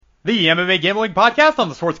The MMA Gambling Podcast on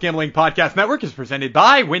the Sports Gambling Podcast Network is presented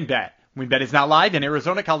by WynnBET. WynnBET is now live in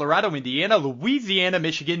Arizona, Colorado, Indiana, Louisiana,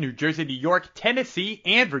 Michigan, New Jersey, New York, Tennessee,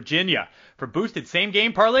 and Virginia. From boosted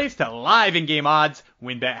same-game parlays to live in-game odds,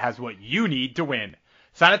 WynnBET has what you need to win.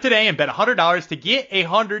 Sign up today and bet $100 to get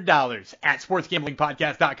 $100 at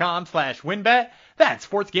sportsgamblingpodcast.com/WynnBET. That's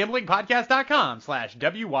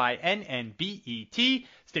sportsgamblingpodcast.com/WYNNBET.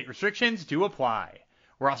 State restrictions do apply.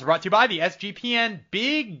 We're also brought to you by the SGPN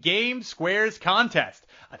Big Game Squares Contest.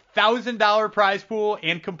 $1,000 prize pool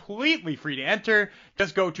and completely free to enter.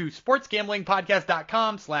 Just go to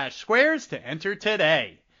sportsgamblingpodcast.com/squares to enter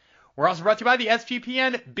today. We're also brought to you by the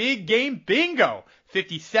SGPN Big Game Bingo.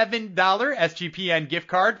 $57 SGPN gift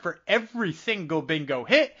card for every single bingo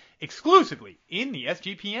hit exclusively in the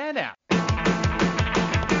SGPN app.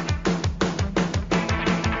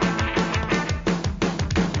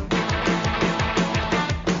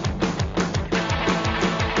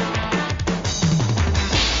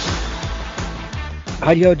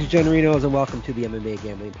 Howdy-ho, degenerinos, and welcome to the MMA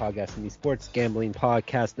Gambling Podcast and the Sports Gambling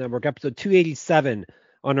Podcast Network, episode 287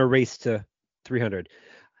 on our race to 300.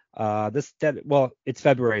 It's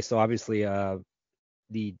February, so obviously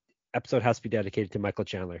the episode has to be dedicated to Michael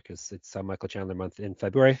Chandler because it's Michael Chandler month in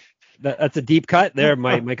February. That's a deep cut there.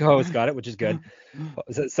 My co-host got it, which is good.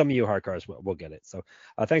 Some of you hardcores will get it. So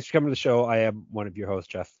thanks for coming to the show. I am one of your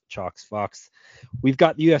hosts, Jeff Chalks Fox. We've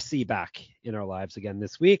got the UFC back in our lives again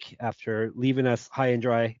this week. After leaving us high and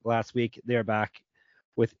dry last week, they're back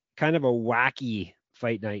with kind of a wacky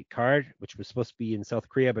fight night card, which was supposed to be in South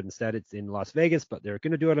Korea, but instead it's in Las Vegas, but they're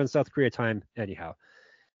going to do it on South Korea time anyhow.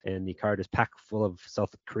 And the card is packed full of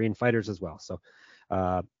South Korean fighters as well. So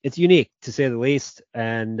it's unique, to say the least.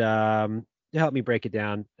 And to help me break it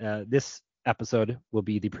down, this episode will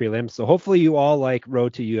be the prelims. So hopefully you all like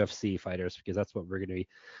Road to UFC fighters, because that's what we're going to be.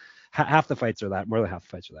 Half the fights are that, more than half the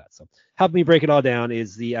fights are that. So help me break it all down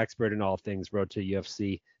is the expert in all things Road to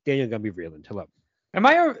UFC, Daniel Gumby-Vreeland. Hello. Am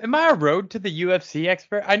I a Road to the UFC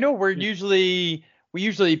expert? I know we usually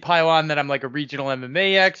pile on that I'm like a regional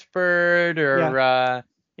MMA expert or a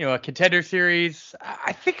contender series.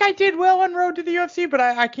 I think I did well on Road to the UFC, but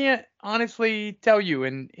I can't honestly tell you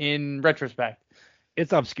in retrospect.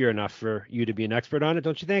 It's obscure enough for you to be an expert on it,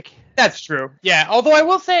 don't you think? That's true. Yeah, although I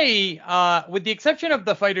will say, with the exception of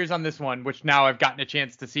the fighters on this one, which now I've gotten a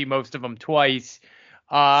chance to see most of them twice,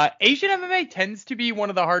 Asian MMA tends to be one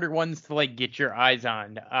of the harder ones to like get your eyes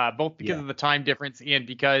on, both because of the time difference and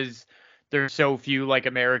because there's so few like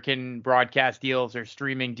American broadcast deals or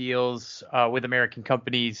streaming deals with American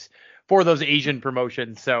companies for those Asian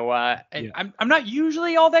promotions. So I'm not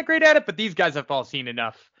usually all that great at it, but these guys have all seen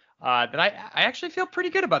enough that I actually feel pretty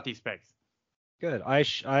good about these picks. Good.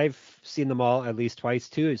 I've seen them all at least twice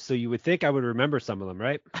too. So you would think I would remember some of them,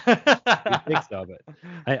 right? You think so, but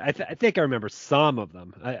I think I remember some of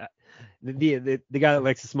them. The guy that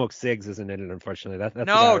likes to smoke cigs isn't in it, unfortunately. That's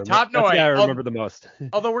Topnoi. That's the guy I remember the most.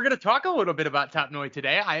 Although we're going to talk a little bit about Topnoi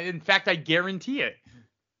today. I guarantee it.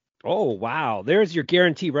 Oh, wow. There's your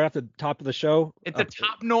guarantee right off the top of the show. It's a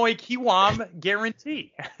Topnoi Kiwram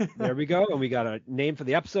guarantee. There we go. And we got a name for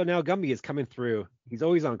the episode now. Gumby is coming through. He's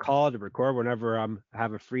always on call to record whenever I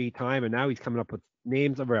have a free time. And now he's coming up with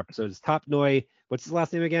names of our episodes. Topnoi. What's his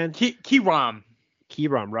last name again? Kiwram.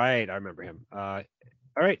 Kiwram. Right. I remember him. All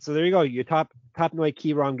right, so there you go. Your Topnoi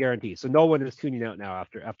Kiwram guarantee. So no one is tuning out now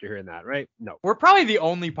after hearing that, right? No. We're probably the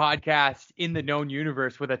only podcast in the known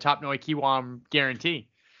universe with a Topnoi Kiwram guarantee.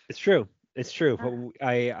 It's true. But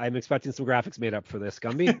I'm expecting some graphics made up for this,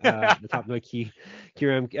 Gumby. The Topnoi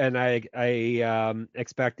Kiwram, and I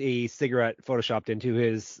expect a cigarette photoshopped into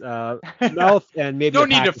his mouth, and maybe don't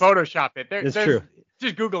need to Photoshop it. It's true.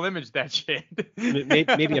 Just Google image that shit.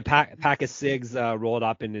 Maybe a pack of cigs rolled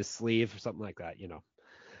up in his sleeve or something like that,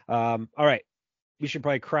 All right, we should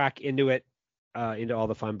probably crack into all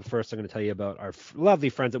the fun. But first, I'm going to tell you about our lovely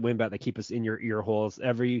friends at WynnBET that keep us in your ear holes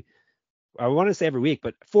every week,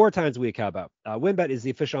 but 4 times a week. How about? WynnBET is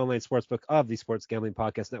the official online sportsbook of the Sports Gambling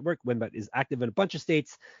Podcast Network. WynnBET is active in a bunch of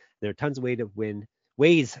states. There are tons of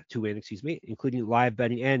ways to win, including live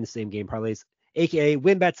betting and same game parlays, aka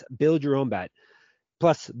WynnBET's Build Your Own Bet.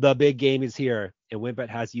 Plus, the big game is here, and WynnBET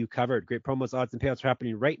has you covered. Great promos, odds, and payouts are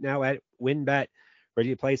happening right now at WynnBET.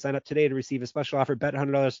 Ready to play? Sign up today to receive a special offer. Bet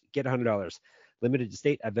 $100, get $100. Limited to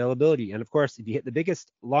state availability. And of course, if you hit the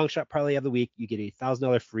biggest long shot parlay of the week, you get a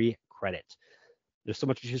 $1,000 free credit. There's so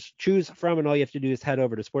much to choose from, and all you have to do is head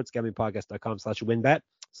over to sportsgamblingpodcast.com/WynnBET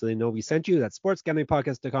so they know we sent you. That's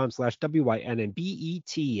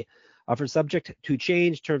sportsgamblingpodcast.com/WYNNBET. Offer subject to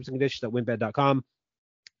change. Terms and conditions at WynnBET.com.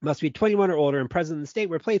 Must be 21 or older and present in the state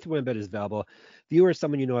where playthrough win bet is available. Viewer is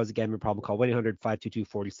someone you know has a gambling problem. Call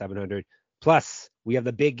 1-800-522-4700. Plus, we have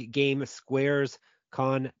the Big Game Squares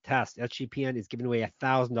contest. SGPN is giving away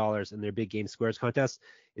 $1,000 in their Big Game Squares contest.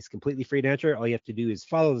 It's completely free to enter. All you have to do is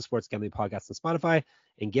follow the Sports Gambling Podcast on Spotify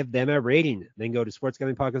and give them a rating. Then go to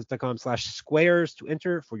sportsgamblingpodcast.com/squares to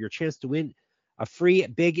enter for your chance to win a free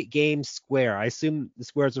Big Game Square. I assume the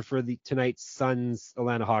squares are for the tonight's Suns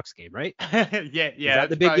Atlanta Hawks game, right? Yeah. Is that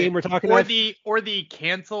the big game we're talking about? Or the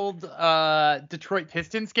canceled Detroit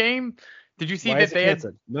Pistons game. Did you see Why that is it they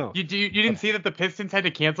canceled? had? No. You didn't see that the Pistons had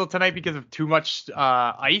to cancel tonight because of too much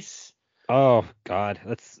ice? Oh God,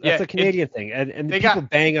 that's a Canadian thing, and they people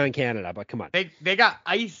bang on Canada, but come on. They got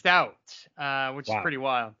iced out, which is pretty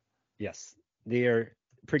wild. Yes, they are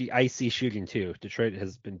pretty icy shooting too. Detroit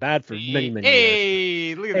has been bad for many years.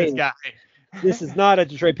 Hey, look at this guy. This is not a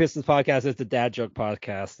Detroit Pistons podcast. It's a dad joke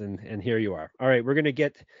podcast, and here you are. All right, we're gonna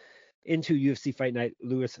get into UFC Fight Night,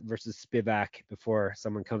 Lewis versus Spivak, before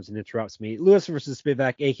someone comes and interrupts me. Lewis versus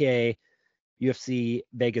Spivak, aka UFC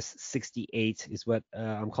Vegas 68 is what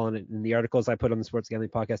I'm calling it in the articles I put on the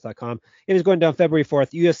sportsgamblingpodcast.com. It is going down February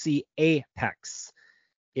 4th, UFC Apex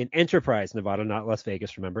in Enterprise, Nevada, not Las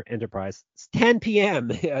Vegas, remember, Enterprise. It's 10 p.m.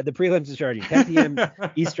 The prelims are starting, 10 p.m.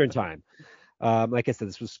 Eastern time. Like I said,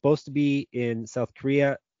 this was supposed to be in South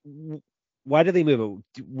Korea. Why did they move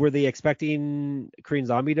it? Were they expecting Korean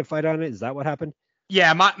Zombie to fight on it? Is that what happened?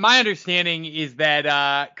 Yeah, my understanding is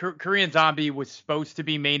that Korean Zombie was supposed to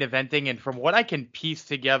be main eventing, and from what I can piece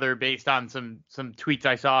together based on some tweets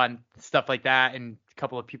I saw and stuff like that, and a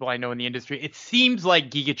couple of people I know in the industry, it seems like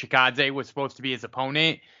Giga Chikadze was supposed to be his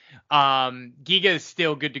opponent. Giga is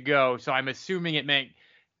still good to go, so I'm assuming it meant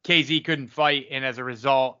KZ couldn't fight, and as a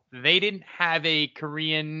result, they didn't have a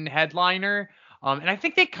Korean headliner. And I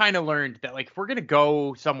think they kind of learned that, like, if we're gonna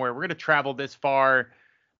go somewhere, we're gonna travel this far.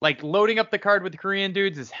 Like, loading up the card with the Korean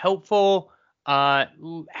dudes is helpful.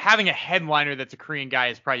 Having a headliner that's a Korean guy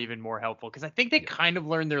is probably even more helpful, because I think they kind of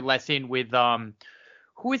learned their lesson with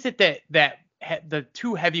who is it that the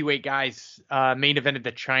two heavyweight guys main evented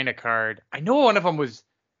the China card. I know one of them was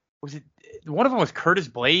Curtis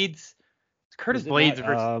Blades. It's Curtis Blades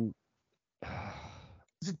versus.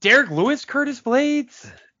 Is it Derek Lewis, Curtis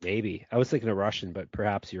Blades? Maybe. I was thinking of Russian, but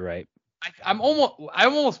perhaps you're right. I'm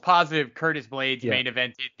almost positive Curtis Blades main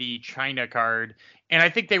evented the China card, and I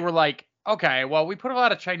think they were like, okay, well, we put a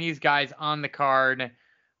lot of Chinese guys on the card,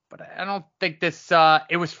 but I don't think this.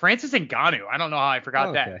 It was Francis Ngannou. I don't know how I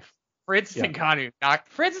forgot that. Francis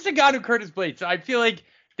Ngannou, Curtis Blades. So I feel like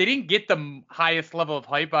they didn't get the highest level of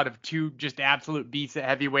hype out of two just absolute beasts at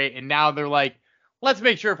heavyweight, and now they're like, let's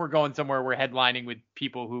make sure if we're going somewhere, we're headlining with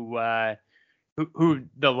people who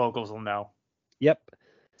the locals will know. Yep.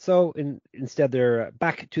 So instead, they're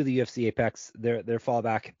back to the UFC Apex. Their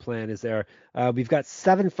fallback plan is there. We've got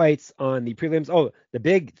 7 fights on the prelims. Oh, the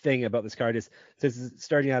big thing about this card is, since it's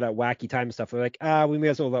starting out at wacky time and stuff, they're like, we may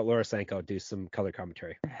as well let Laura Sanko do some color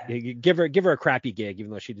commentary. You give her a crappy gig,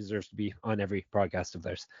 even though she deserves to be on every broadcast of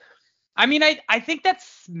theirs. I mean, I think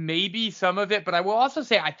that's maybe some of it, but I will also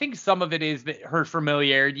say I think some of it is that her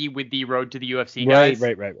familiarity with the road to the UFC guys.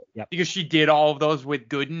 Right. Yep. Because she did all of those with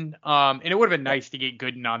Gooden, and it would have been nice to get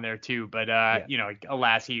Gooden on there too, but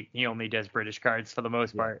alas, he only does British cards for the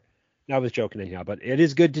most part. I was joking anyhow, but it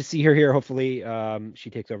is good to see her here. Hopefully, she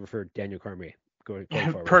takes over for Daniel Cormier going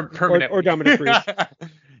forward, or Dominic Cruz.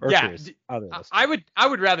 Cruz. I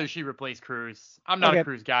would rather she replace Cruz. I'm not a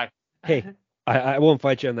Cruz guy. Hey. I won't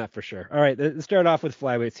fight you on that for sure. All right, let's start off with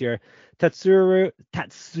flyweights here. Tatsuro,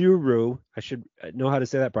 I should know how to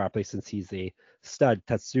say that properly since he's a stud.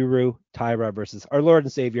 Tatsuro Taira versus our Lord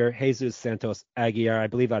and Savior, Jesus Santos Aguiar. I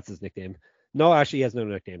believe that's his nickname. No, actually, he has no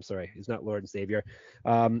nickname. Sorry, he's not Lord and Savior.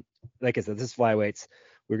 Like I said, this is flyweights.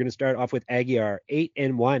 We're going to start off with Aguiar,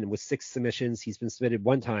 8-1 with 6 submissions. He's been submitted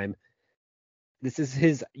 1 time. This is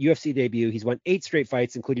his UFC debut. He's won 8 straight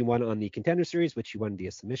fights, including one on the Contender Series, which he won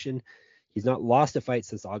via submission. He's not lost a fight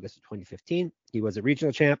since August of 2015. He was a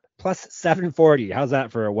regional champ, plus 740. How's that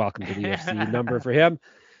for a welcome to the UFC number for him?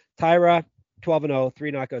 Taira, 12-0,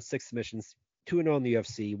 3 knockouts, 6 submissions, 2-0 in the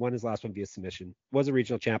UFC. Won his last one via submission. Was a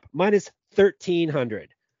regional champ, minus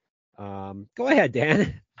 1,300. Go ahead,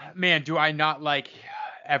 Dan. Man, do I not like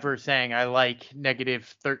ever saying I like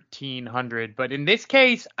negative 1,300. But in this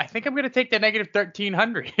case, I think I'm going to take the negative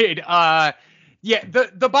 1,300. Yeah,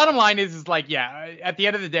 the bottom line is like, yeah, at the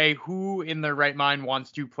end of the day, who in their right mind wants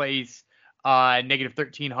to place negative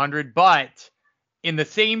 1,300? But in the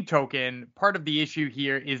same token, part of the issue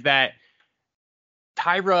here is that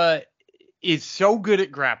Taira is so good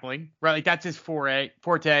at grappling, right? Like that's his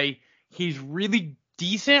forte. He's really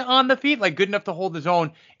decent on the feet, like good enough to hold his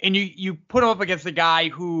own, and you put him up against a guy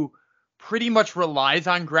who pretty much relies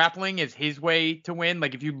on grappling as his way to win.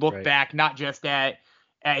 Like if you look Right. back, not just at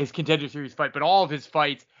his Contender Series fight, but all of his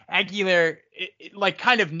fights, Aguilar like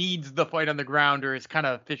kind of needs the fight on the ground or is kind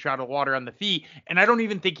of fish out of water on the feet. And I don't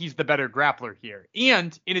even think he's the better grappler here.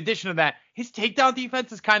 And in addition to that, his takedown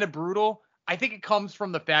defense is kind of brutal. I think it comes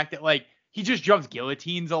from the fact that like he just jumps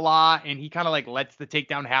guillotines a lot and he kind of like lets the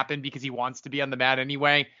takedown happen because he wants to be on the mat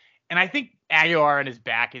anyway. And I think Aguilar on his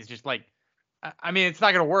back is just like, I mean, it's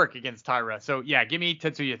not going to work against Taira. So, yeah, give me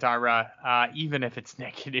Tetsuya Taira, even if it's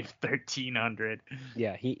negative 1,300.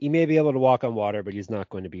 Yeah, he may be able to walk on water, but he's not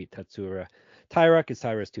going to beat Tatsura Taira because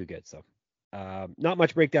Taira is too good. So, not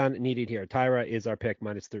much breakdown needed here. Taira is our pick,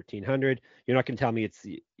 minus 1,300. You're not going to tell me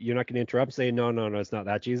you're not going to interrupt and say, no, it's not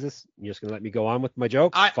that, Jesus. You're just going to let me go on with my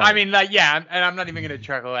joke? I mean, like, yeah, and I'm not even going to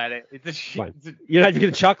chuckle at it. Fine. You're not even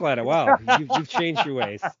going to chuckle at it. Wow, you've changed your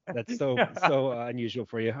ways. That's so unusual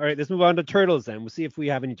for you. All right, let's move on to turtles then. We'll see if we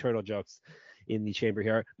have any turtle jokes in the chamber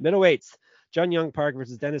here. Middleweights. Jun Young Park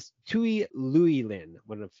versus Dennis Tui Louis Lin,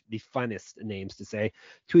 one of the funnest names to say.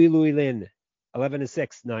 Tui Louis Lin,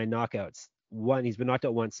 11-6, 9 knockouts. He's been knocked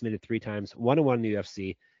out once, submitted 3 times, 1-1 in the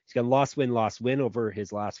UFC. He's got loss win over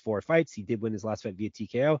his last 4 fights. He did win his last fight via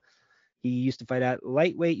TKO. He used to fight at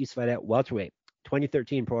lightweight, used to fight at welterweight.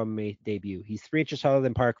 2013 Pro MMA debut. He's 3 inches taller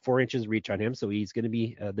than Park, 4 inches reach on him, so he's going to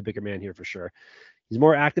be the bigger man here for sure. He's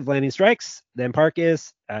more active landing strikes than Park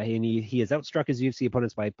is, and he has outstruck his UFC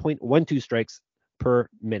opponents by 0.12 strikes per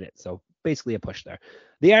minute. So basically a push there.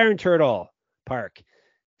 The Iron Turtle, Park,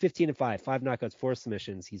 15-5, 5 knockouts, 4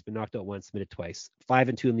 submissions. He's been knocked out once, submitted twice.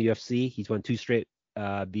 5-2 in the UFC. He's won 2 straight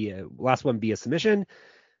last one via submission.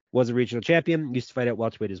 Was a regional champion. Used to fight at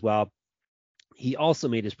welterweight as well. He also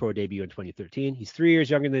made his pro debut in 2013. He's 3 years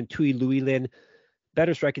younger than Tui Louis Lin.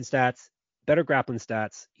 Better striking stats, better grappling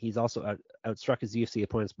stats. He's also outstruck his UFC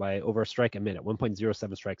opponents by over a strike a minute,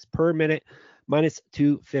 1.07 strikes per minute, minus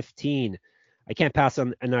 215. I can't pass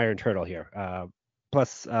on an Iron Turtle here.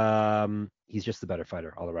 Plus, he's just the better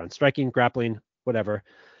fighter all around. Striking, grappling, whatever.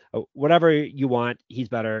 Whatever you want, he's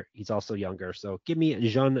better. He's also younger. So give me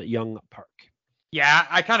Jun Young Park. Yeah,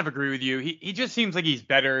 I kind of agree with you. He just seems like he's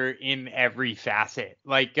better in every facet.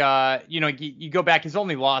 Like, you go back, his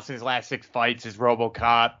only loss in his last 6 fights is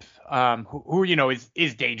RoboCop, who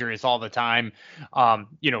is dangerous all the time,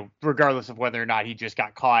 regardless of whether or not he just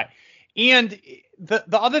got caught. And the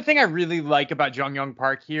other thing I really like about Jung Young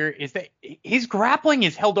Park here is that his grappling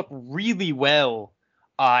is held up really well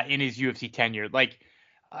in his UFC tenure. Like,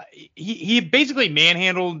 he basically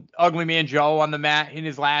manhandled Ugly Man Joe on the mat in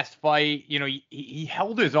his last fight. He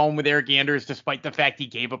held his own with Eric Anders despite the fact he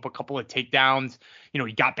gave up a couple of takedowns.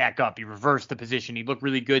 He got back up. He reversed the position. He looked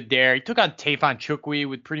really good there. He took on Tafon Chukwi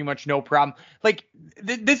with pretty much no problem. Like,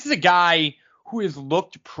 this is a guy who has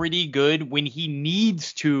looked pretty good when he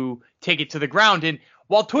needs to take it to the ground. And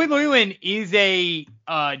while Tui Lulin is a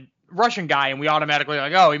Russian guy and we automatically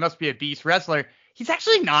like, oh, he must be a beast wrestler, he's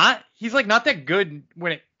actually not. He's like not that good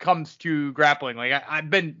when it comes to grappling. Like I've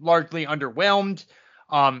been largely underwhelmed.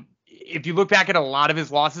 If you look back at a lot of his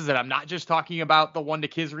losses, and I'm not just talking about the one to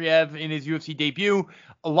Kizriev in his UFC debut,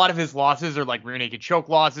 a lot of his losses are like rear naked choke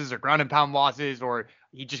losses or ground and pound losses, or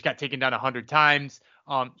he just got taken down 100 times.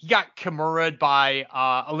 He got Kimura'd by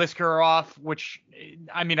Aliskerov, which,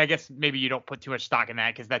 I mean, I guess maybe you don't put too much stock in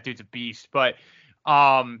that because that dude's a beast. But,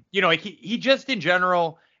 he just in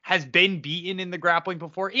general has been beaten in the grappling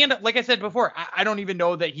before. And like I said before, I don't even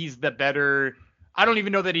know that he's the better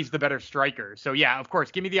striker. So, yeah, of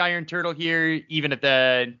course, give me the Iron Turtle here, even at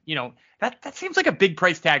the, that seems like a big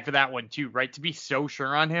price tag for that one, too, right? To be so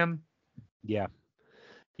sure on him. Yeah.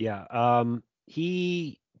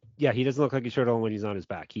 He doesn't look like a turtle when he's on his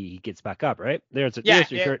back. He gets back up, right? There's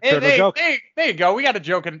your turtle joke. There you go. We got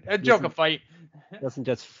a fight. Doesn't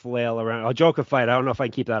just flail around. A joke of fight. I don't know if I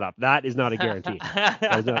can keep that up. That is not a guarantee.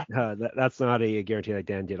 That's not a guarantee like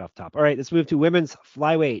Dan did off top. All right, let's move to women's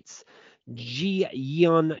flyweights. Ji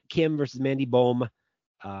Yeon Kim versus Mandy Bohm.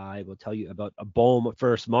 I will tell you about a Bohm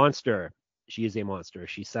first monster. She is a monster.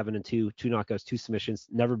 She's 7-2, 2 knockouts, 2 submissions,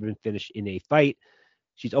 never been finished in a fight.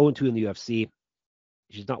 She's 0-2 in the UFC.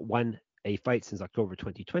 She's not won a fight since October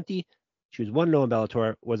 2020. She was 1-0 in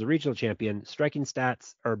Bellator, was a regional champion. Striking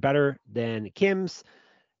stats are better than Kim's.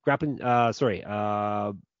 Grappling,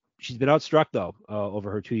 she's been outstruck, though, over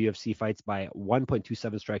her 2 UFC fights by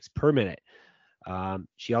 1.27 strikes per minute.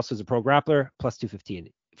 She also is a pro grappler, plus 215.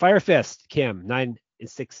 Fire Fist, Kim,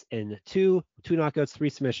 9-6-2, 2 knockouts, 3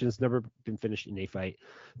 submissions, never been finished in a fight.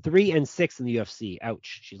 3-6 in the UFC.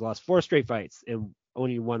 Ouch. She's lost 4 straight fights and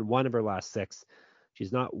only won 1 of her last 6.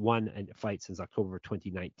 She's not won a fight since October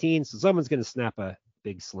 2019, so someone's going to snap a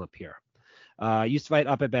big slump here. Used to fight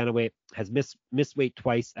up at bantamweight, has missed weight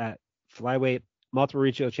twice at flyweight, multiple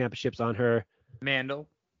regional championships on her. Mandel.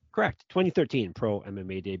 Correct. 2013 pro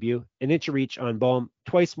MMA debut, an inch of reach on Bohm,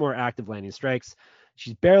 twice more active landing strikes.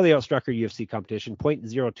 She's barely outstruck her UFC competition,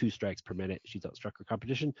 0.02 strikes per minute. She's outstruck her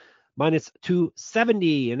competition, minus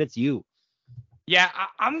 270, and it's you. Yeah,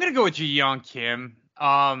 I'm gonna go with Ji Yeon Kim.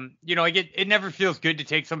 It never feels good to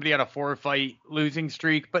take somebody on a 4-fight losing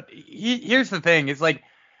streak, but here's the thing: is like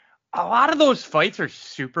a lot of those fights are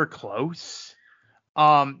super close.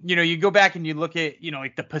 You go back and you look at,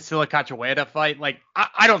 like the Priscilla Cachoeira fight. Like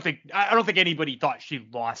I don't think anybody thought she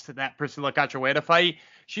lost that Priscilla Cachoeira fight.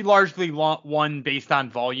 She largely won based on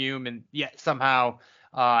volume, and yet somehow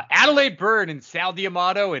Adelaide Byrd and Sal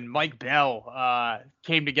D'Amato and Mike Bell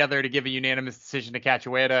came together to give a unanimous decision to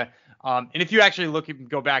Cachoeira. And if you actually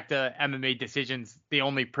go back to MMA decisions, the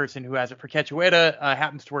only person who has it for Cachoeira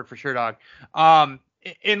happens to work for Sherdog.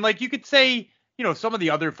 And like you could say, some of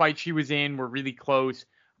the other fights she was in were really close.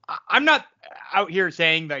 I'm not out here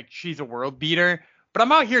saying like she's a world beater, but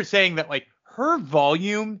I'm out here saying that like her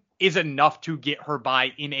volume is enough to get her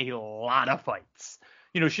by in a lot of fights.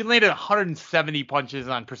 She landed 170 punches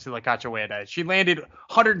on Priscilla Cachoeira. She landed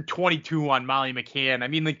 122 on Molly McCann. I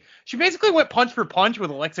mean, like, she basically went punch for punch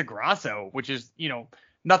with Alexa Grasso, which is,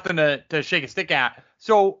 nothing to shake a stick at.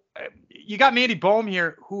 So you got Mandy Bohm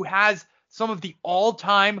here, who has some of the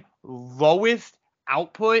all-time lowest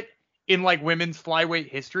output in, like, women's flyweight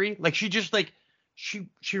history. Like, she just, like,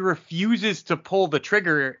 she refuses to pull the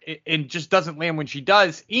trigger and just doesn't land when she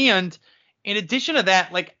does. And in addition to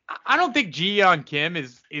that, like, I don't think Ji Yeon Kim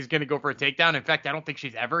is going to go for a takedown. In fact, I don't think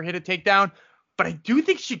she's ever hit a takedown. But I do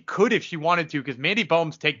think she could if she wanted to, because Mandy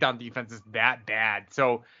Bohm's takedown defense is that bad.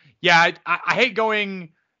 So, yeah, I hate going,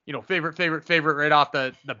 favorite right off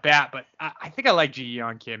the bat. But I think I like Ji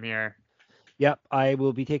Yeon Kim here. Yep, I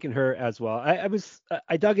will be taking her as well.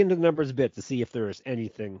 I dug into the numbers a bit to see if there was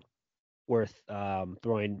anything worth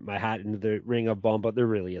throwing my hat into the ring of Bohm, but there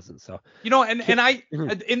really isn't. So and I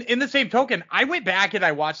in the same token, I went back and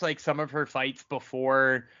I watched like some of her fights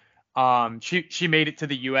before she made it to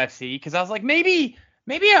the UFC, because I was like, maybe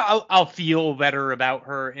I'll feel better about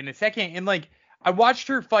her in a second. And like I watched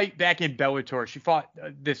her fight back in Bellator. She fought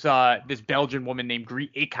this Belgian woman named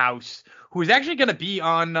Greet Eekhuis, who is actually going to be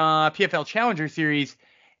on PFL Challenger Series.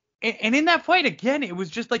 And in that fight, again, it was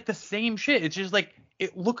just like the same shit. It's just like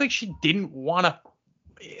it looked like she didn't want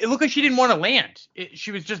to land.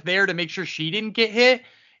 She was just there to make sure she didn't get hit.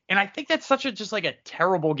 And I think that's just like a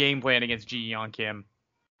terrible game plan against Ji Yeon Kim.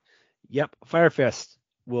 Yep, Firefist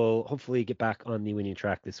will hopefully get back on the winning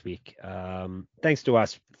track this week. Thanks to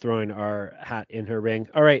us throwing our hat in her ring.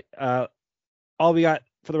 All right, all we got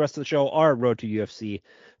for the rest of the show are Road to UFC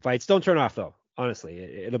fights. Don't turn off though. Honestly,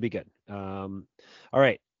 it'll be good. All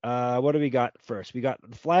right, what do we got first? We got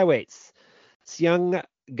the flyweights. Seung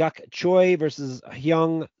Guk Choi versus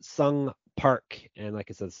Hyung Sung Park. And like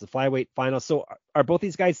I said, it's the flyweight final. So are both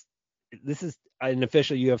these guys, this is an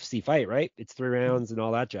official UFC fight, right? It's 3 rounds and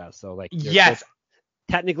all that jazz. So like, yes,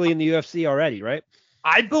 technically in the UFC already, right?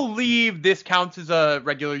 I believe this counts as a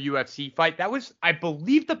regular UFC fight. That was, I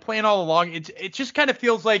believe, the plan all along. It just kind of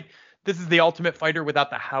feels like this is the Ultimate Fighter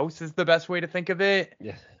without the house is the best way to think of it.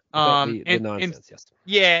 Yeah. The nonsense, yes.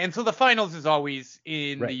 Yeah, and so the finals is always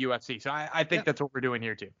in right. the UFC. So I think that's what we're doing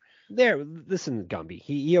here too. There, listen, Gumby.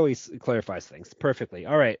 He always clarifies things perfectly.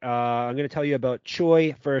 All right, I'm going to tell you about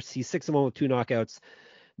Choi first. He's 6-1 with 2 knockouts.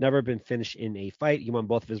 Never been finished in a fight. He won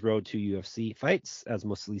both of his road to UFC fights, as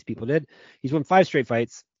most of these people did. He's won 5 straight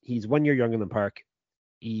fights. He's 1 year younger than Park.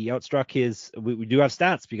 He outstruck his. We do have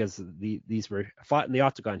stats because these were fought in the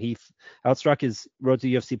octagon. He outstruck his road to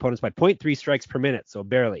UFC opponents by 0.3 strikes per minute, so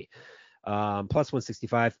barely. Plus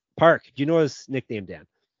 165. Park. Do you know his nickname, Dan?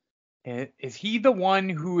 Is he the one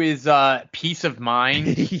who is Peace of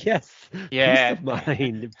Mind? Yes. Yeah. Peace of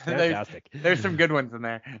Mind. Fantastic. There's some good ones in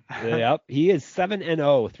there. Yep. He is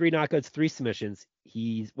 7-0, 3 knockouts, 3 submissions.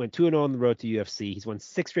 He went 2-0 on the road to UFC. He's won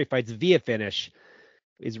 6 straight fights via finish.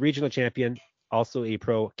 He's regional champion. Also a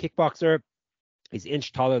pro kickboxer. He's an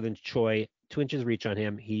inch taller than Choi, 2 inches reach on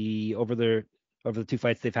him. He over the 2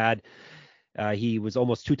 fights they've had, he was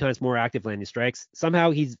almost 2 times more active landing strikes.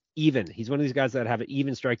 Somehow he's even. He's one of these guys that have an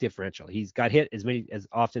even strike differential. He's got hit as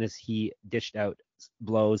often as he dished out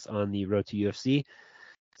blows on the road to UFC.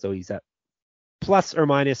 So he's at plus or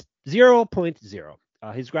minus 0.0.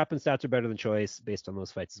 His grappling stats are better than Choi's based on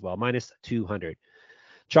those fights as well. Minus 200.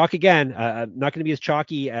 Chalk again. Not going to be as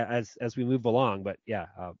chalky as we move along, but yeah,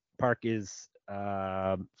 Park is,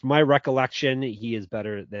 from my recollection, he is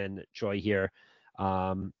better than Choi here.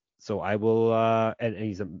 So I will, and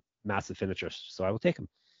he's a massive finisher, so I will take him.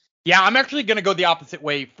 Yeah, I'm actually going to go the opposite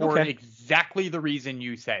way for Okay. exactly the reason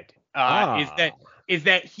you said. Ah, Is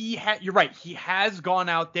that you're right. He has gone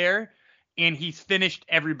out there and he's finished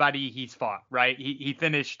everybody he's fought, right? He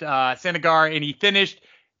finished Senegar and he finished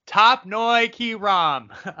Topnoi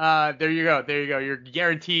Kiwram. There you go. There you go. Your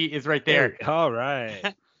guarantee is right there. all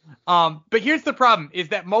right. But here's the problem is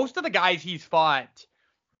that most of the guys he's fought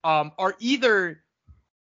are either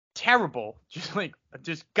terrible, just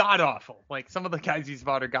god awful. Like some of the guys he's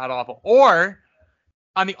fought are god awful. Or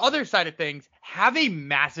on the other side of things, have a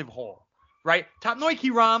massive hole, right? Topnoi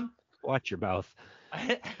Kiwram. Watch your mouth.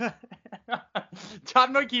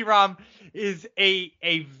 Topnoi Kiwram is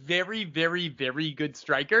a very, very, very good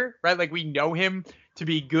striker, right? Like we know him to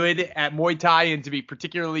be good at Muay Thai and to be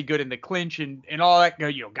particularly good in the clinch and all that,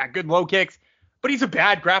 got good low kicks, but he's a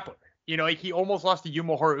bad grappler. Like he almost lost to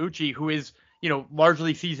Yuma Horiguchi, who is,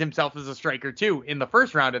 largely sees himself as a striker too in the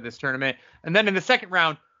first round of this tournament. And then in the second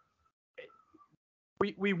round,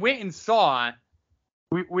 we went and saw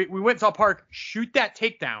Park shoot that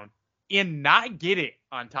takedown and not get it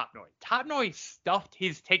on Topnoi. Topnoi stuffed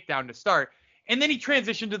his takedown to start, and then he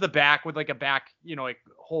transitioned to the back with like a back,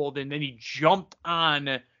 hold, and then he jumped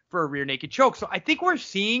on for a rear naked choke. So I think we're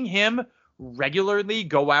seeing him regularly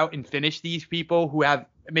go out and finish these people who have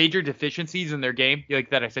major deficiencies in their game. You like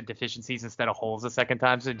that I said deficiencies instead of holes a second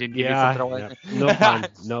time, so it didn't give you something to like. Yeah. No fun.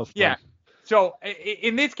 No fun. Yeah. So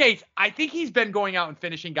in this case, I think he's been going out and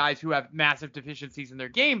finishing guys who have massive deficiencies in their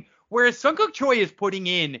game, whereas Sungkook Choi is putting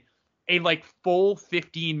in a like full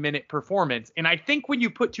 15-minute performance. And I think when you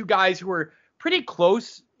put two guys who are pretty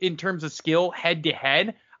close in terms of skill head to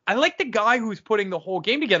head, I like the guy who's putting the whole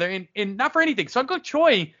game together. And not for anything, Sungkook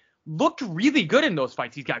Choi looked really good in those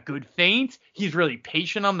fights. He's got good feints. He's really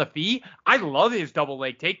patient on the feet. I love his double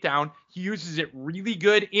leg takedown. He uses it really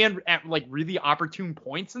good and at like really opportune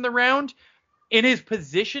points in the round. And his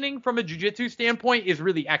positioning from a jiu-jitsu standpoint is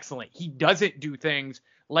really excellent. He doesn't do things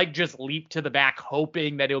like just leap to the back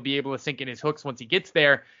hoping that he'll be able to sink in his hooks once he gets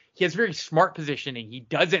there. He has very smart positioning. He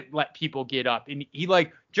doesn't let people get up, and he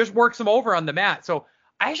like just works them over on the mat. So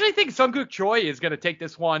I actually think Sungkook Choi is going to take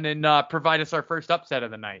this one and provide us our first upset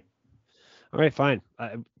of the night. All right, fine.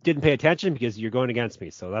 I didn't pay attention because you're going against me.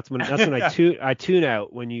 So that's when I tune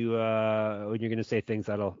out when you're going to say things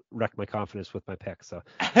that'll wreck my confidence with my pick. So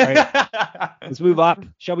all right, let's move up.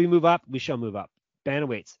 Shall we move up? We shall move up.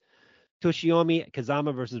 Bantamweights. Toshiomi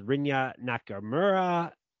Kazama versus Rinya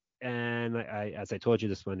Nakamura. And as I told you,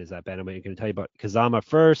 this one is that bantamweight. I'm going to tell you about Kazama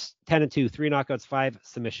first. 10-2, 3 knockouts, 5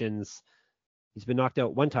 submissions. He's been knocked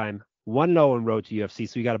out one time, 1-0 on road to UFC.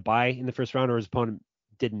 So he got a bye in the first round, or his opponent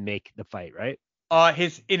didn't make the fight, right?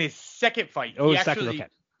 In his second fight. Oh, his second, okay.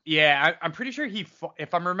 Yeah, I'm pretty sure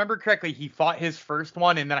if I remember correctly, he fought his first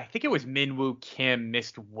one, and then I think it was Minwoo Kim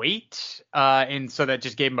missed weight, and so that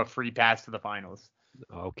just gave him a free pass to the finals.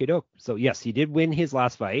 Okay, doke. So yes, he did win his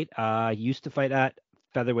last fight. He used to fight at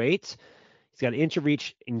featherweight. He's got an inch of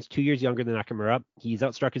reach, and he's 2 years younger than Nakamura. He's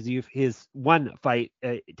outstruck his one fight,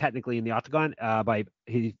 technically in the octagon, as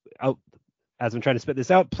I'm trying to spit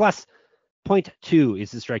this out, plus 0.2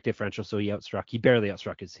 is his strike differential, so he barely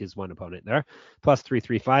outstruck his one opponent there. Plus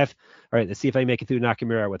 335. All right, let's see if I can make it through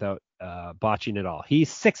Nakamura without botching it all. He's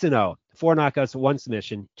 6-0, 4 knockouts, 1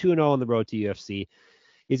 submission, 2-0 on the road to UFC.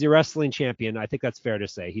 He's a wrestling champion. I think that's fair to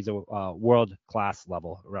say. He's a world-class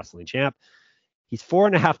level wrestling champ. He's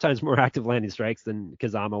 4.5 times more active landing strikes than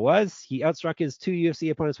Kazama was. He outstruck his 2 UFC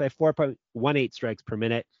opponents by 4.18 strikes per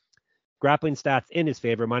minute. Grappling stats in his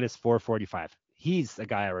favor, minus 445. He's a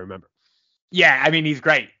guy I remember. Yeah, I mean, he's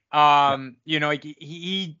great.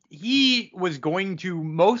 He was going to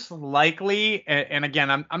most likely, and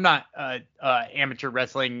again, I'm not an amateur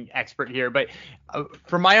wrestling expert here, but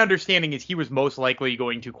from my understanding is he was most likely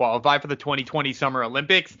going to qualify for the 2020 Summer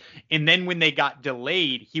Olympics. And then when they got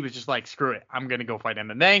delayed, he was just like, screw it, I'm going to go fight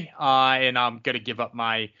MMA, and I'm going to give up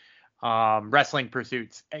my wrestling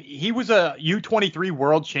pursuits. He was a U23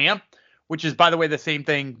 world champ, which is, by the way, the same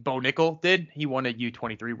thing Bo Nickel did. He won a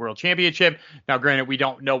U23 World Championship. Now, granted, we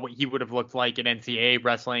don't know what he would have looked like in NCAA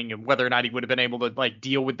wrestling and whether or not he would have been able to like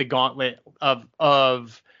deal with the gauntlet of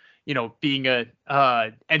being a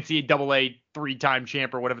NCAA 3-time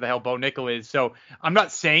champ or whatever the hell Bo Nickel is. So I'm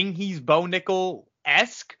not saying he's Bo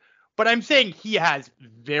Nickel-esque, but I'm saying he has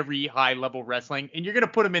very high level wrestling, and you're gonna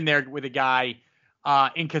put him in there with a guy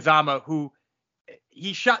in Kazama who.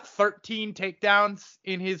 He shot 13 takedowns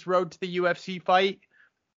in his road to the UFC fight.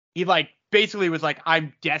 He basically was like,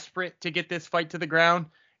 I'm desperate to get this fight to the ground.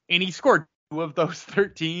 And he scored 2 of those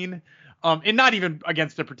 13. And not even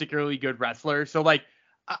against a particularly good wrestler. So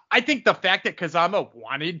I think the fact that Kazama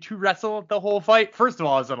wanted to wrestle the whole fight, first of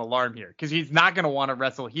all, is an alarm here because he's not going to want to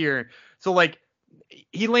wrestle here. So, like,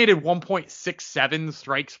 he landed 1.67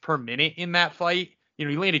 strikes per minute in that fight. You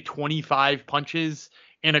know, he landed 25 punches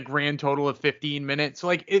in a grand total of 15 minutes. So,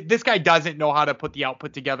 like, this guy doesn't know how to put the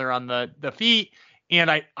output together on the feet. And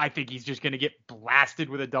I think he's just going to get blasted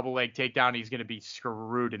with a double leg takedown. He's going to be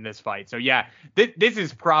screwed in this fight. So, yeah, this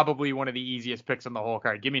is probably one of the easiest picks on the whole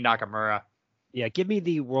card. Give me Nakamura. Yeah, give me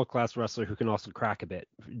the world-class wrestler who can also crack a bit,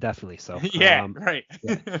 definitely. So yeah, right.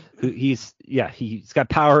 He's got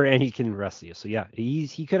power and he can wrestle you. So yeah,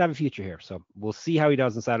 he could have a future here. So we'll see how he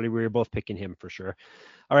does on Saturday. We were both picking him for sure.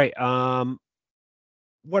 All right,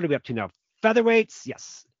 what are we up to now? Featherweights,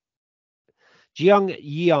 yes. Jiang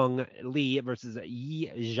Yeong Lee versus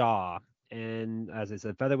Yi Zha, and as I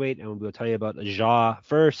said, featherweight, and we'll tell you about Zha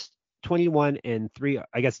first. 21-3.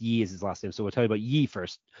 I guess Yi is his last name, so we'll tell you about Yi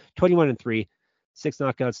first. 21-3. 6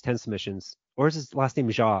 knockouts, 10 submissions. Or is his last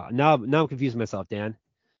name Zha? Now I'm confusing myself, Dan.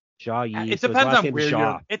 Zha Yi. It depends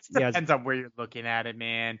on where you're looking at it,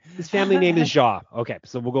 man. His family name is Zha. Okay,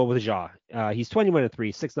 so we'll go with Zha. He's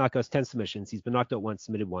 21-3, 6 knockouts, 10 submissions. He's been knocked out once,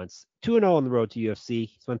 submitted once. 2-0 on the road to UFC.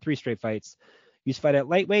 He's won 3 straight fights. He used to fight at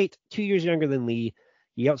lightweight, 2 years younger than Lee.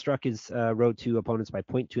 He outstruck his road to opponents by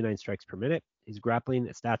 0.29 strikes per minute. His grappling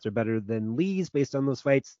stats are better than Lee's based on those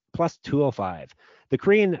fights, plus 205. The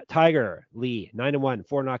Korean Tiger, Lee, 9-1,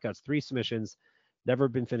 4 knockouts, 3 submissions. Never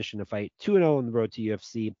been finished in a fight. 2-0 on the road to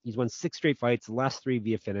UFC. He's won 6 straight fights, the last 3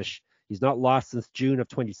 via finish. He's not lost since June of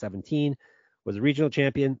 2017. Was a regional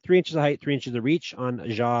champion, 3 inches of height, 3 inches of reach on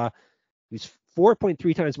Zha. He's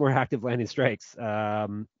 4.3 times more active landing strikes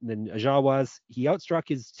than Zha was. He outstruck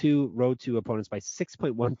his 2 road to opponents by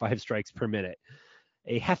 6.15 strikes per minute.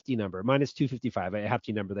 A hefty number, minus 255, a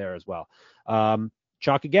hefty number there as well.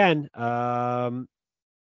 Chalk again, better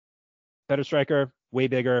striker, way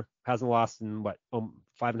bigger, hasn't lost in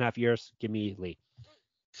 5.5 years. Give me Lee.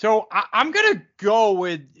 So I'm going to go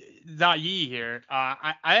with Zayi here.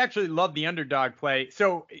 I actually love the underdog play.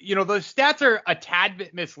 So, you know, those stats are a tad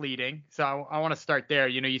bit misleading. So I want to start there.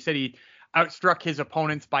 You know, you said he outstruck his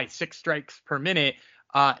opponents by 6 strikes per minute.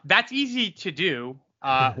 That's easy to do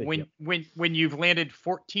when you've landed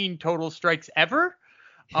 14 total strikes ever.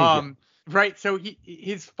 Right. So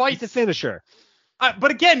his fights. He's a finisher.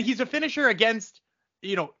 But again, he's a finisher against,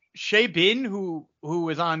 you know, Shea Bin, who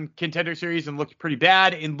was on Contender Series and looked pretty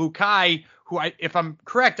bad, and Lu Kai, who if I'm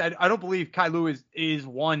correct, I don't believe Kai Lu is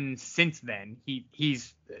won since then.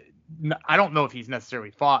 He's I don't know if he's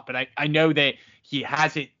necessarily fought, but I know that he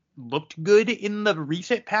hasn't looked good in the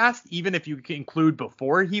recent past, even if you include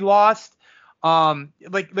before he lost. He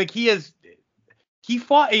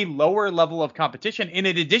fought a lower level of competition, and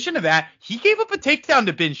in addition to that, he gave up a takedown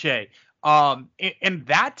to Bin Shea. And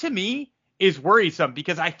that to me is worrisome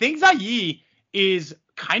because I think Zayi is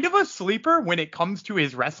kind of a sleeper when it comes to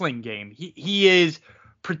his wrestling game. He is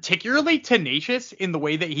particularly tenacious in the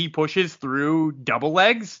way that he pushes through double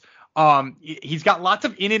legs. He's got lots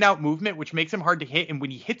of in and out movement, which makes him hard to hit. And when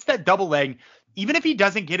he hits that double leg, even if he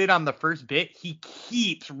doesn't get it on the first bit, he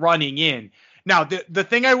keeps running in. Now, the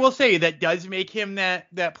thing I will say that does make him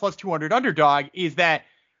that plus 200 underdog is that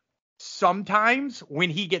sometimes when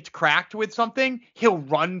he gets cracked with something, he'll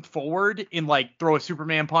run forward and like throw a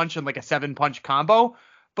Superman punch and like a 7-punch combo.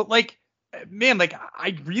 But like, man, like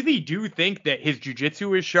I really do think that his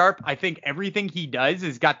jiu-jitsu is sharp. I think everything he does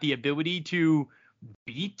has got the ability to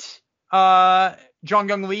beat Jong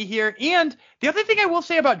Young Lee here. And the other thing I will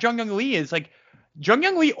say about Jong Young Lee is like Jong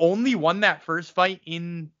Young Lee only won that first fight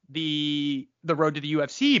in the road to the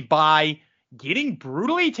UFC by getting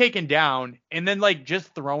brutally taken down and then like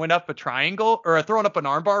just throwing up a triangle or throwing up an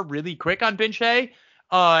armbar really quick on Bin Shea.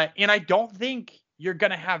 And I don't think you're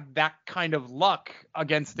going to have that kind of luck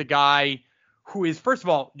against a guy who is, first of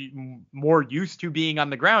all, more used to being on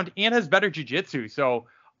the ground and has better jiu-jitsu. So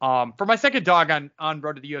for my second dog on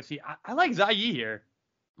road to the UFC, I like Zayi here.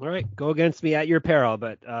 All right, go against me at your peril,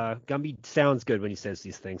 but Gumby sounds good when he says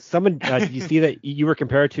these things. Someone, did you see that you were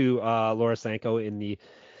compared to Laura Sanko in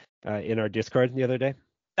our Discord the other day?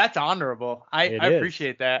 That's honorable. I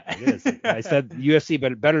appreciate that. It is. I said UFC,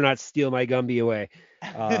 but it better not steal my Gumby away.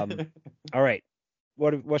 All right,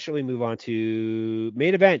 what shall we move on to?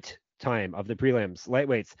 Main event time of the prelims.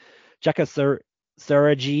 Lightweights. Jeka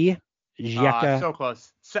Saragi. So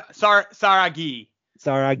close. Saragi.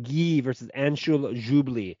 Saragi versus Anshul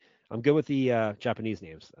Jubli. I'm good with the Japanese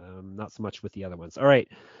names. Not so much with the other ones. All right.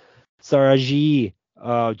 Saragi.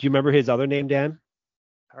 Do you remember his other name, Dan?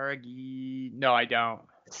 Saragi. No, I don't.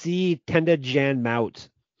 C. Tenda Jan Mout.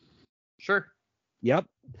 Sure. Yep.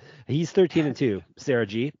 He's 13-2, Sarah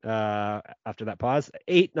G. After that pause,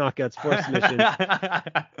 8 knockouts, 4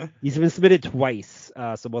 submissions. He's been submitted twice,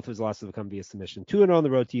 so both of his losses have come via submission. 2-0 on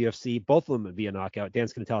the road to UFC, both of them via knockout.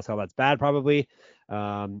 Dan's going to tell us how that's bad, probably.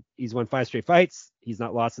 He's won 5 straight fights. He's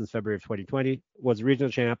not lost since February of 2020. Was a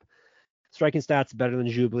regional champ. Striking stats better than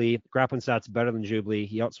Jubilee. Grappling stats better than Jubilee.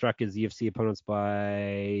 He outstruck his UFC opponents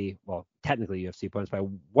by, well, technically UFC opponents by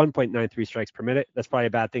 1.93 strikes per minute. That's probably a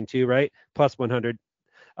bad thing too, right? Plus 100.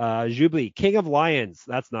 Jubilee, King of Lions.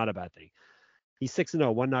 That's not a bad thing. He's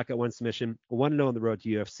 6-0, 1 knockout, 1 submission, 1-0 on the road to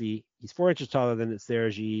UFC. He's 4 inches taller than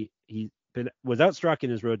Sarah G. He was outstruck in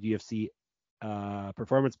his road to UFC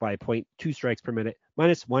performance by 0.2 strikes per minute,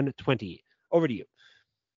 minus 120. Over to you.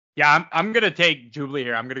 Yeah, I'm going to take Jubilee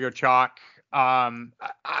here. I'm going to go chalk.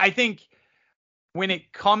 I think when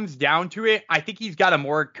it comes down to it, I think he's got a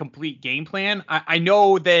more complete game plan. I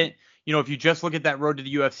know that, you know, if you just look at that road to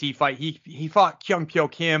the UFC fight, he fought Kyung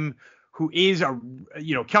Pyo Kim, who is Kyung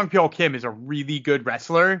Pyo Kim is a really good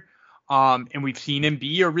wrestler. And we've seen him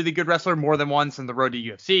be a really good wrestler more than once on the road to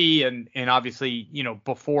UFC. And obviously, you know,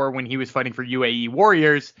 before when he was fighting for UAE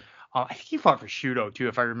Warriors, I think he fought for Shudo too,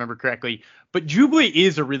 if I remember correctly. But Jubilee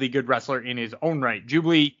is a really good wrestler in his own right.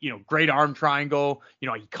 Jubilee, you know, great arm triangle. You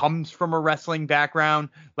know, he comes from a wrestling background.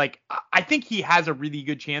 Like, I think he has a really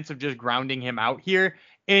good chance of just grounding him out here.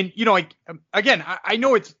 And, you know, like, again, I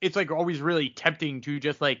know it's like always really tempting to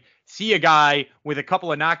just like see a guy with a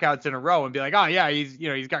couple of knockouts in a row and be like, oh yeah,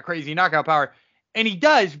 he's got crazy knockout power. And he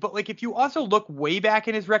does. But like, if you also look way back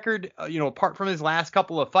in his record, apart from his last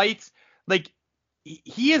couple of fights, like,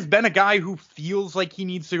 he has been a guy who feels like he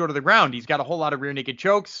needs to go to the ground. He's got a whole lot of rear naked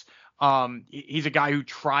chokes. He's a guy who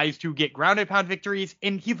tries to get grounded pound victories,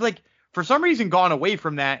 and he's like, for some reason, gone away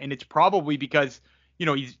from that. And it's probably because, you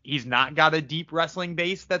know, he's not got a deep wrestling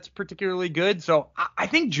base that's particularly good. So I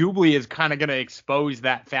think Jubilee is kind of going to expose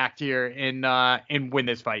that fact here and win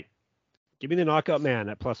this fight. Give me the knockout man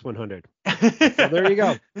at plus 100. So there you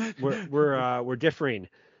go. We're differing.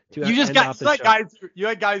 You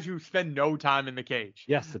had guys who spend no time in the cage.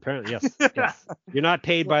 Yes, apparently, yes. You're not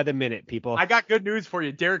paid by the minute, people. I got good news for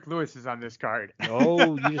you. Derek Lewis is on this card.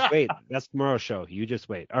 Oh, you just wait. That's tomorrow's show. You just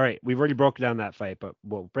wait. All right, we've already broken down that fight, but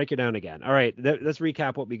we'll break it down again. All right, let's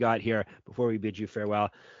recap what we got here before we bid you farewell.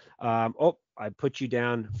 I put you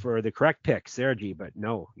down for the correct pick, Sarah G, but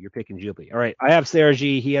no, you're picking Jubilee. All right, I have Sarah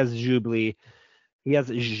G. He has Jubilee. He has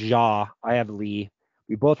Ja. I have Lee.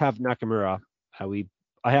 We both have Nakamura.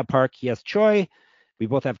 I have Park. He has Choi. We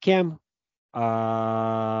both have Kim. Do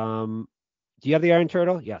you have the Iron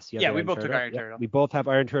Turtle? Yes. Yeah, we both took Iron Turtle. We both have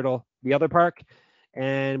Iron Turtle, the other Park,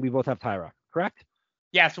 and we both have Tyra. Correct?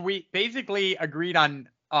 Yeah, so we basically agreed on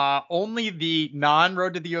only the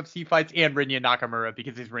non-road to the UFC fights and Rinya Nakamura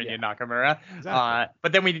because he's Rinya Nakamura. Exactly.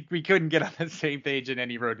 But then we couldn't get on the same page in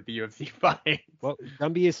any road to the UFC fight. Well,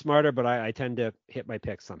 Gumby is smarter, but I tend to hit my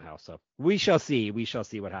picks somehow. So we shall see. We shall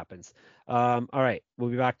see what happens. All right. We'll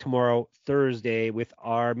be back tomorrow, Thursday, with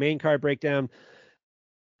our main card breakdown.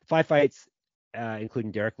 5 fights,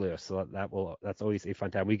 including Derek Lewis. So that's always a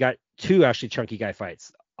fun time. We got 2 actually chunky guy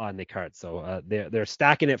fights on the card, so they're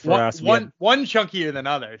stacking it for us. One chunkier than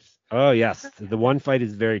others. Oh yes, the one fight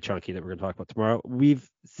is very chunky that we're going to talk about tomorrow. We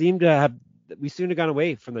seem to have gone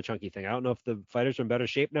away from the chunky thing. I don't know if the fighters are in better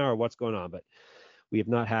shape now or what's going on, but we have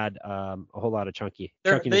not had a whole lot of chunkiness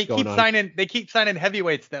going on. They keep signing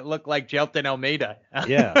heavyweights that look like Jelton Almeida.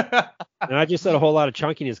 Yeah, and I just said a whole lot of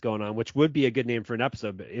chunkiness going on, which would be a good name for an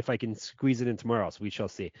episode, but if I can squeeze it in tomorrow, so we shall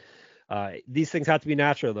see. These things have to be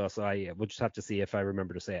natural though, so we'll just have to see if I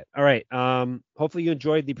remember to say it. All right. Hopefully you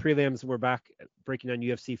enjoyed the prelims. We're back breaking down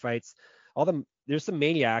UFC fights. There's some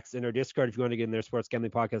maniacs in our Discord if you want to get in there,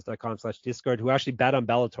 sportsgamblingpodcast.com/Discord, who actually bet on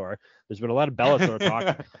Bellator. There's been a lot of Bellator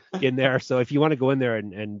talk in there, so if you want to go in there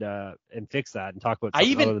and fix that and talk about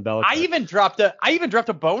something other than Bellator. I even dropped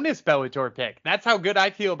a bonus Bellator pick. That's how good I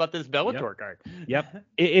feel about this Bellator card. Yep.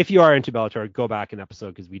 If you are into Bellator, go back an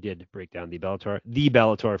episode because we did break down the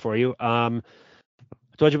Bellator for you. I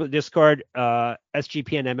told you about the Discord.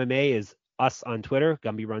 SGPN MMA is us on Twitter.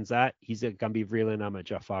 Gumby runs that. He's at Gumby Vreeland. I'm a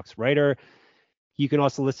Jeff Fox writer. You can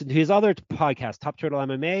also listen to his other podcast, Top Turtle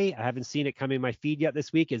MMA. I haven't seen it come in my feed yet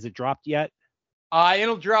this week. Is it dropped yet?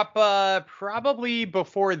 It'll drop probably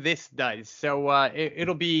before this does. So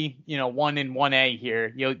it'll be 1 and 1A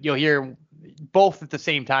here. You'll hear both at the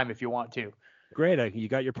same time if you want to. Great. You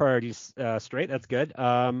got your priorities straight. That's good. Who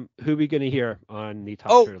are we going to hear on the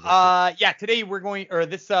Top Turtle? Today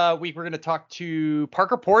this week we're going to talk to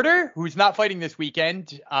Parker Porter, who's not fighting this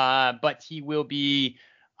weekend, but he will be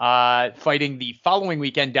fighting the following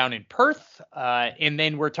weekend down in Perth. And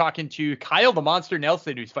then we're talking to Kyle the Monster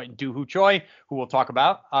Nelson, who's fighting Du Hu Choi, who we'll talk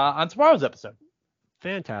about on tomorrow's episode.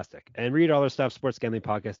 Fantastic. And read all our stuff,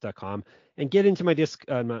 sportsgamblingpodcast.com, and get into my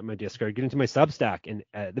not my Discord, get into my Substack, and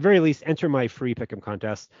at the very least, enter my free pick'em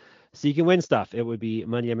contest so you can win stuff. It would be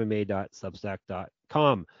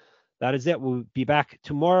moneymma.substack.com. That is it. We'll be back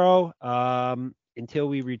tomorrow. Until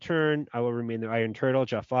we return, I will remain the Iron Turtle,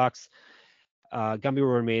 Jeff Fox. Gumby will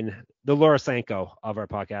remain the Laura Sanko of our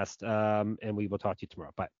podcast, and we will talk to you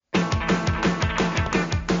tomorrow. Bye.